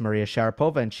 she is Maria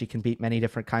Sharapova, and she can beat many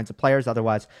different kinds of players.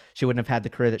 Otherwise, she wouldn't have had the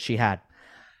career that she had.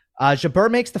 Jabeur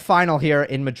makes the final here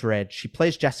in Madrid. She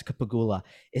plays Jessica Pegula.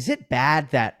 Is it bad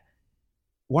that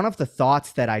one of the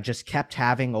thoughts that I just kept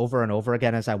having over and over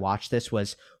again as I watched this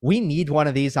was, we need one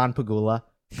of these on Pegula.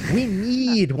 We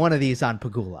need one of these on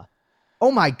Pegula.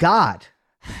 Oh, my God.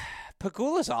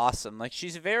 Pegula's awesome. Like,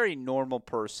 she's a very normal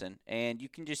person, and you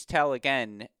can just tell,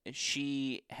 again,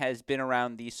 she has been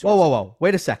around these sorts Whoa.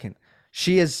 Wait a second.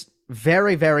 She is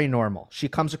very, very normal. She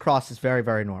comes across as very,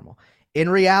 very normal. In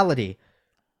reality,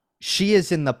 she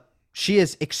is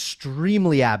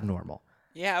extremely abnormal.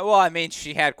 Yeah, well, I mean,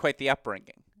 she had quite the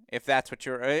upbringing. If that's what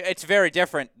it's very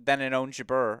different than an Ons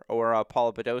Jabeur or a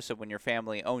Paula Badosa when your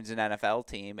family owns an NFL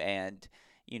team, and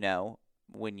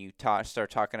when you start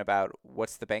talking about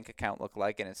what's the bank account look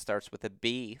like, and it starts with a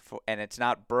B, and it's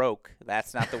not broke.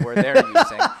 That's not the word they're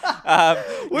using.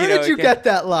 Where did you get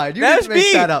that line? You didn't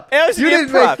make that up. It was you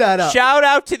didn't make that up. Shout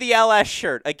out to the LS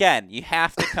shirt. Again, you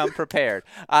have to come prepared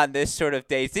on this sort of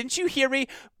days. Didn't you hear me?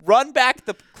 Run back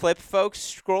the clip, folks.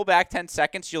 Scroll back 10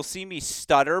 seconds. You'll see me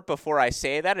stutter before I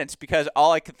say that, and it's because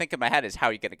all I can think in my head is, how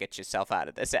are you going to get yourself out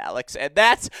of this, Alex? And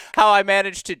that's how I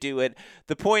managed to do it.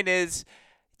 The point is,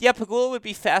 yeah, Pegula would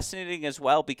be fascinating as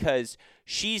well, because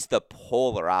she's the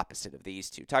polar opposite of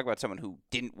these two. Talk about someone who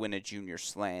didn't win a junior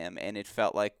slam and it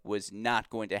felt like was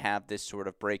not going to have this sort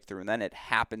of breakthrough, and then it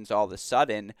happens all of a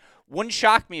sudden. Wouldn't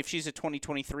shock me if she's a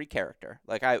 2023 character.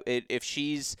 Like, I'm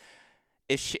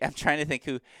trying to think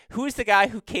who is the guy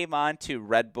who came on to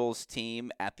Red Bull's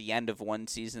team at the end of one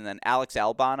season. Then Alex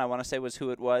Albon, I want to say, was who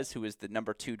it was, who was the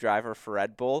number 2 driver for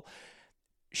Red Bull.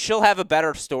 She'll have a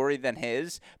better story than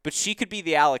his, but she could be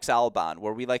the Alex Albon,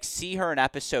 where we see her in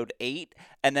episode 8,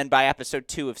 and then by episode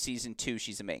 2 of season 2,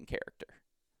 she's a main character.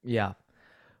 Yeah.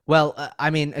 Well, I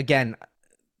mean, again,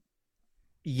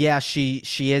 yeah, she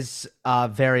is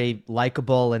very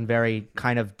likable and very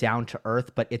kind of down to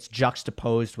earth, but it's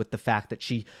juxtaposed with the fact that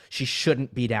she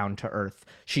shouldn't be down to earth.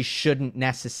 She shouldn't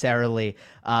necessarily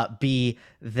be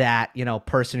that,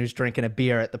 person who's drinking a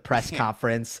beer at the press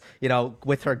conference,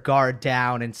 with her guard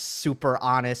down and super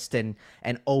honest and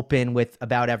open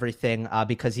about everything.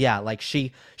 Because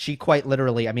she quite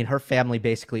literally, I mean, her family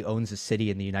basically owns a city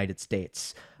in the United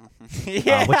States, which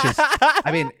is,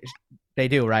 I mean, they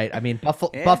do, right? I mean,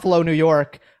 Buffalo, New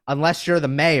York, unless you're the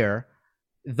mayor,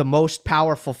 the most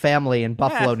powerful family in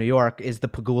Buffalo, Yeah. New York is the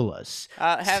Pagulas.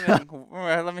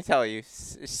 Let me tell you,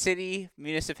 city,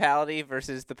 municipality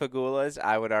versus the Pagulas,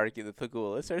 I would argue the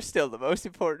Pagulas are still the most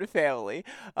important family,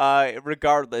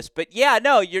 regardless. But yeah,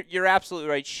 no, you're absolutely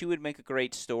right. She would make a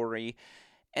great story.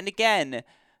 And again,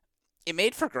 it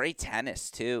made for great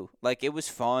tennis, too. Like, it was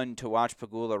fun to watch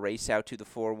Pegula race out to the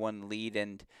 4-1 lead,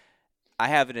 and I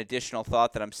have an additional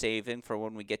thought that I'm saving for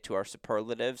when we get to our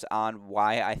superlatives on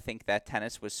why I think that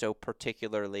tennis was so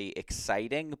particularly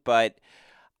exciting. But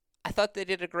I thought they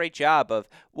did a great job of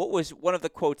what was one of the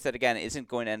quotes that, again, isn't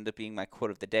going to end up being my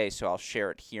quote of the day, so I'll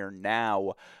share it here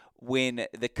now. When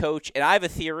the coach, and I have a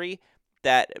theory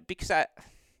that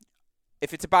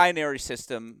if it's a binary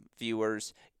system,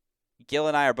 viewers, Gil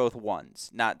and I are both ones,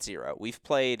 not zero. We've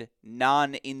played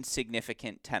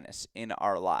non-insignificant tennis in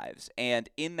our lives. And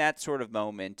in that sort of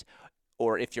moment,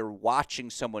 or if you're watching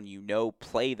someone you know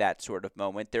play that sort of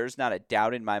moment, there's not a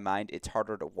doubt in my mind it's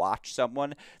harder to watch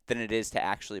someone than it is to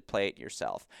actually play it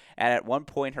yourself. And at one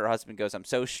point, her husband goes, "I'm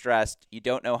so stressed. You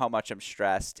don't know how much I'm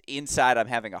stressed. Inside, I'm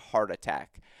having a heart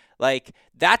attack." Like,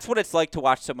 that's what it's like to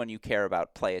watch someone you care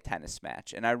about play a tennis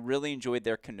match. And I really enjoyed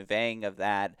their conveying of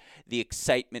that, the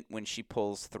excitement when she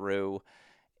pulls through.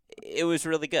 It was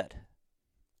really good.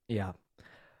 Yeah.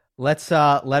 Let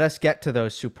us get to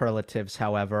those superlatives,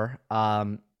 however.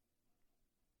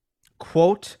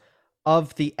 Quote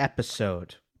of the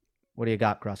episode. What do you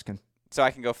got, Gruskin? So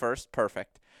I can go first?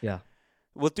 Perfect. Yeah.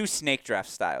 We'll do snake draft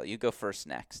style. You go first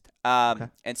next. Okay.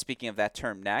 And speaking of that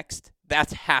term next,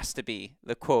 that has to be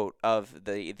the quote of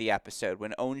the episode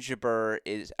when Ons Jabeur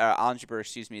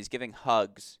is giving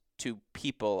hugs to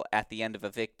people at the end of a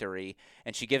victory,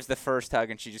 and she gives the first hug,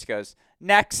 and she just goes,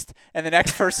 "Next," and the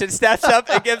next person steps up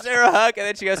and gives her a hug, and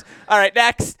then she goes, "All right,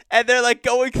 next," and they're like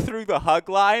going through the hug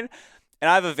line. And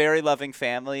I have a very loving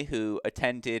family who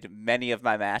attended many of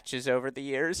my matches over the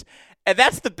years. And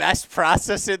that's the best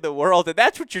process in the world. And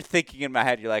that's what you're thinking in my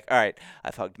head. You're like, all right,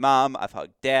 I've hugged mom, I've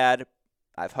hugged dad,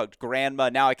 I've hugged grandma.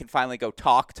 Now I can finally go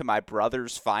talk to my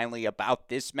brothers finally about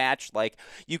this match. Like,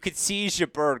 you could see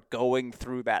Jabeur going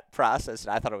through that process.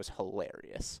 And I thought it was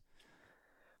hilarious.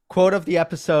 Quote of the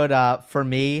episode for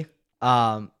me,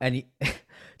 and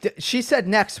she said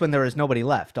next when there was nobody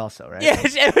left also, right? Yeah,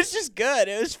 it was just good.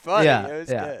 It was funny. Yeah, It was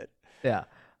yeah. good.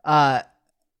 Yeah.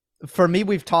 For me,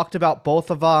 we've talked about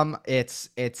both of them. It's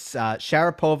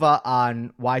Sharapova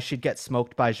on why she'd get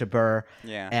smoked by Jabeur.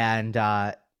 Yeah.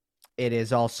 And it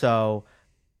is also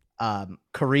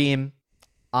Kareem,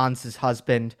 Ons'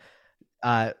 husband,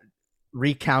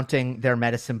 recounting their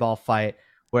medicine ball fight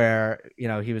where,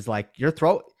 he was like, you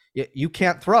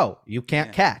can't throw, you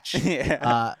can't catch.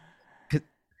 Yeah.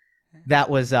 That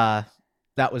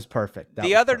was perfect.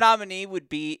 The other nominee would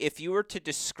be, if you were to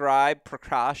describe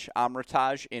Prakash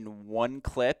Amritaj in one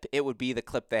clip, it would be the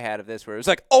clip they had of this where it was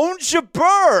like, Ons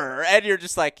Jabeur! And you're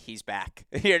just like, he's back.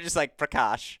 You're just like,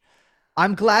 Prakash.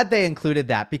 I'm glad they included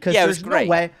that because there's no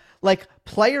way, like,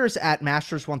 players at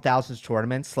Masters 1000s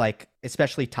tournaments, like,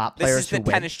 especially top players This is the who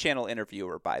win. Tennis Channel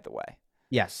interviewer, by the way.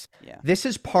 Yes. Yeah. This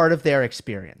is part of their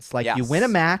experience. Like, you win a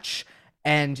match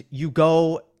and you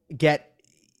go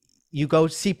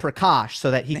see Prakash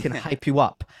so that he can hype you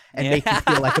up and make you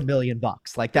feel like $1 million.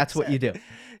 Like, that's what you do.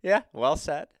 Yeah, well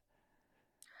said.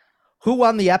 Who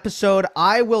won the episode?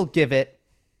 I will give it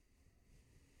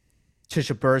to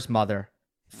Jabeur's mother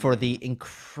for the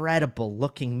incredible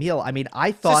looking meal. I mean,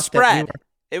 I thought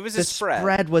it was a spread. The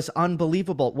spread was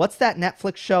unbelievable. What's that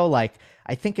Netflix show? Like,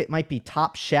 I think it might be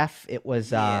Top Chef. It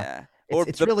was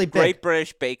it's the really big. Great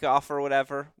British Bake Off or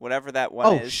whatever that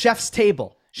one is. Oh, Chef's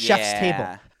Table. Chef's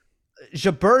Table.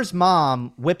 Jabeur's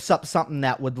mom whips up something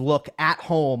that would look at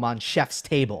home on Chef's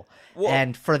Table. Well,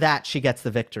 and for that, she gets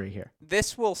the victory here.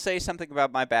 This will say something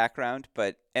about my background,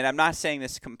 and I'm not saying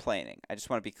this complaining. I just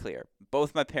want to be clear.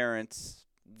 Both my parents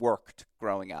worked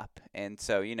growing up, and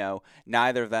so,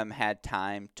 neither of them had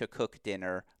time to cook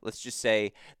dinner. Let's just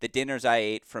say the dinners I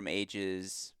ate from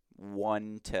ages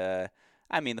 1 to,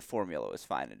 the formula was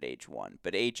fine at age 1,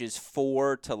 but ages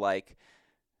 4 to like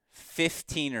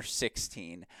 15 or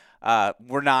 16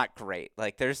 were not great.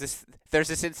 Like, there's this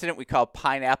incident we call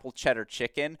pineapple cheddar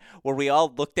chicken where we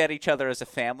all looked at each other as a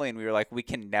family and we were like, we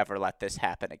can never let this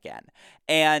happen again.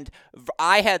 And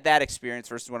I had that experience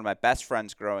versus one of my best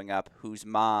friends growing up whose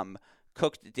mom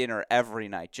cooked dinner every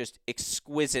night, just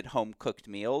exquisite home-cooked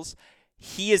meals.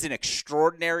 He is an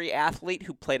extraordinary athlete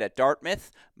who played at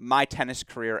Dartmouth. my tennis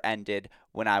career ended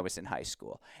when I was in high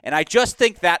school. And I just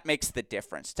think that makes the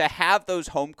difference. To have those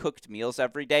home-cooked meals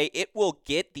every day, it will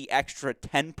get the extra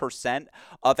 10%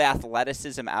 of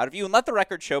athleticism out of you. And let the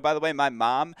record show, by the way, my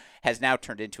mom has now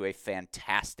turned into a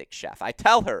fantastic chef. I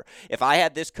tell her, if I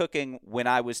had this cooking when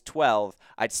I was 12,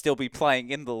 I'd still be playing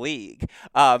in the league.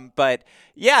 But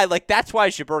yeah, like that's why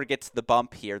Jabeur gets the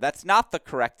bump here. That's not the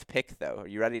correct pick, though. Are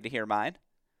you ready to hear mine?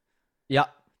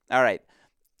 Yep. All right.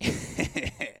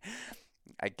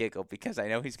 I giggle because I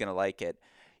know he's going to like it.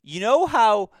 You know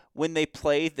how when they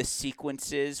play the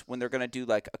sequences, when they're going to do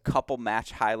like a couple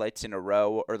match highlights in a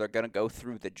row, or they're going to go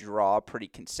through the draw pretty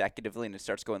consecutively, and it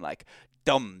starts going like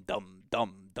dum, dum,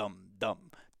 dum, dum, dum,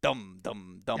 dum,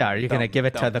 dum, dum. Yeah, are you going to give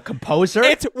it dum. to the composer?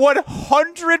 It's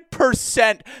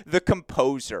 100% the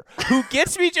composer who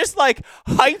gets me just like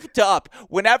hyped up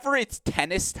whenever it's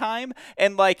tennis time.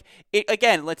 And like,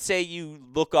 again, let's say you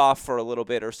look off for a little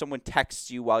bit or someone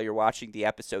texts you while you're watching the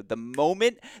episode. The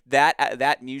moment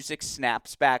that music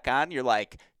snaps back on, you're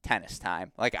like, tennis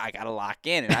time. Like, I got to lock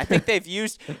in. And I think they've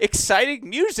used exciting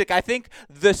music. I think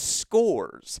the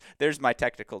scores, there's my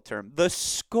technical term, the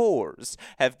scores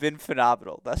have been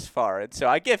phenomenal thus far. And so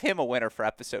I give him a winner for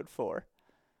episode 4.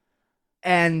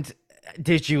 And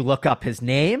did you look up his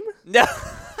name? No.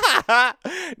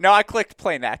 No, I clicked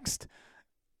play next.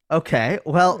 Okay,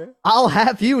 well, I'll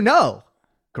have you know,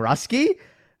 Grusky,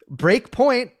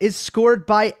 Breakpoint is scored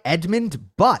by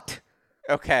Edmund Butt.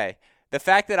 Okay. The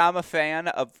fact that I'm a fan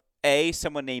of A,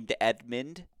 someone named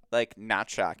Edmund, like, not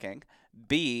shocking.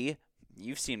 B,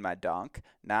 you've seen my donk,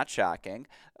 not shocking.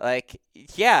 Like,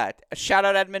 yeah, shout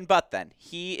out Edmund Butt then.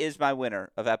 He is my winner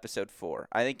of episode 4.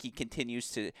 I think he continues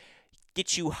to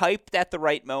get you hyped at the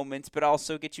right moments, but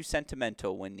also get you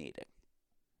sentimental when needed.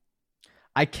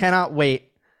 I cannot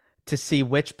wait to see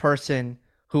which person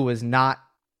who was not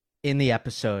in the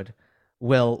episode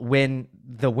will win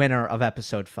the winner of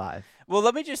episode 5. Well,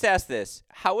 let me just ask this.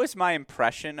 How is my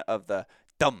impression of the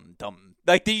dum-dum?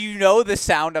 Like, do you know the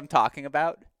sound I'm talking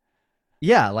about?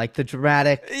 Yeah, like the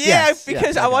dramatic. Yeah, yes,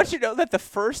 because yes, I want you to know that the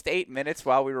first 8 minutes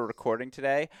while we were recording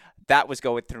today, that was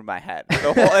going through my head.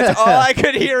 That's all I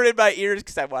could hear in my ears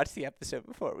because I watched the episode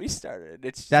before we started.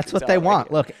 That's what they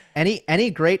want. Look,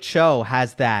 any great show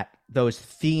has those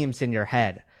themes in your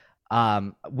head.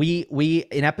 We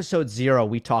in episode 0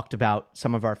 we talked about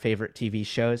some of our favorite TV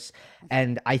shows,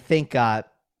 and I think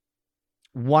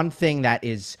one thing that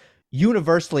is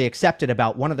universally accepted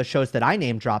about one of the shows that I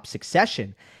name dropped,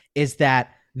 Succession, is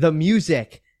that the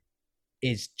music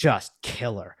is just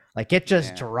killer. Like it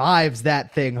just drives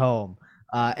that thing home.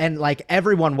 And like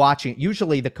everyone watching,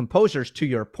 usually the composers, to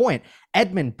your point,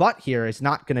 Edmund Butt here is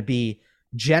not going to be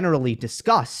generally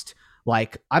discussed.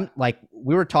 Like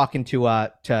we were talking to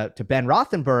Ben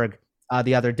Rothenberg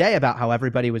the other day about how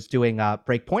everybody was doing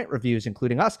Breakpoint reviews,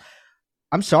 including us.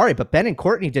 I'm sorry, but Ben and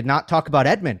Courtney did not talk about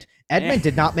Edmund. Edmund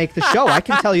did not make the show. I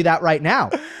can tell you that right now.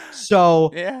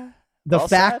 So the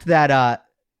fact that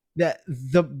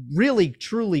the really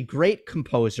truly great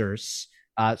composers,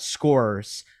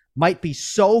 scorers might be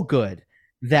so good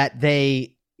that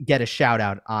they get a shout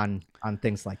out on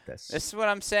things like this. This is what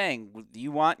I'm saying.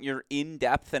 You want your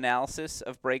in-depth analysis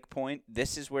of Breakpoint?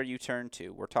 This is where you turn to.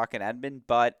 We're talking Edmund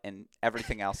Butt and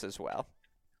everything else as well.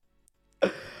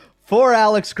 For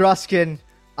Alex Gruskin,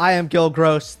 I am Gil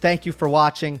Gross. Thank you for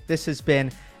watching. This has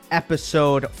been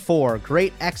episode 4.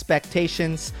 Great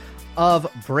expectations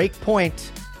of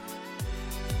Breakpoint.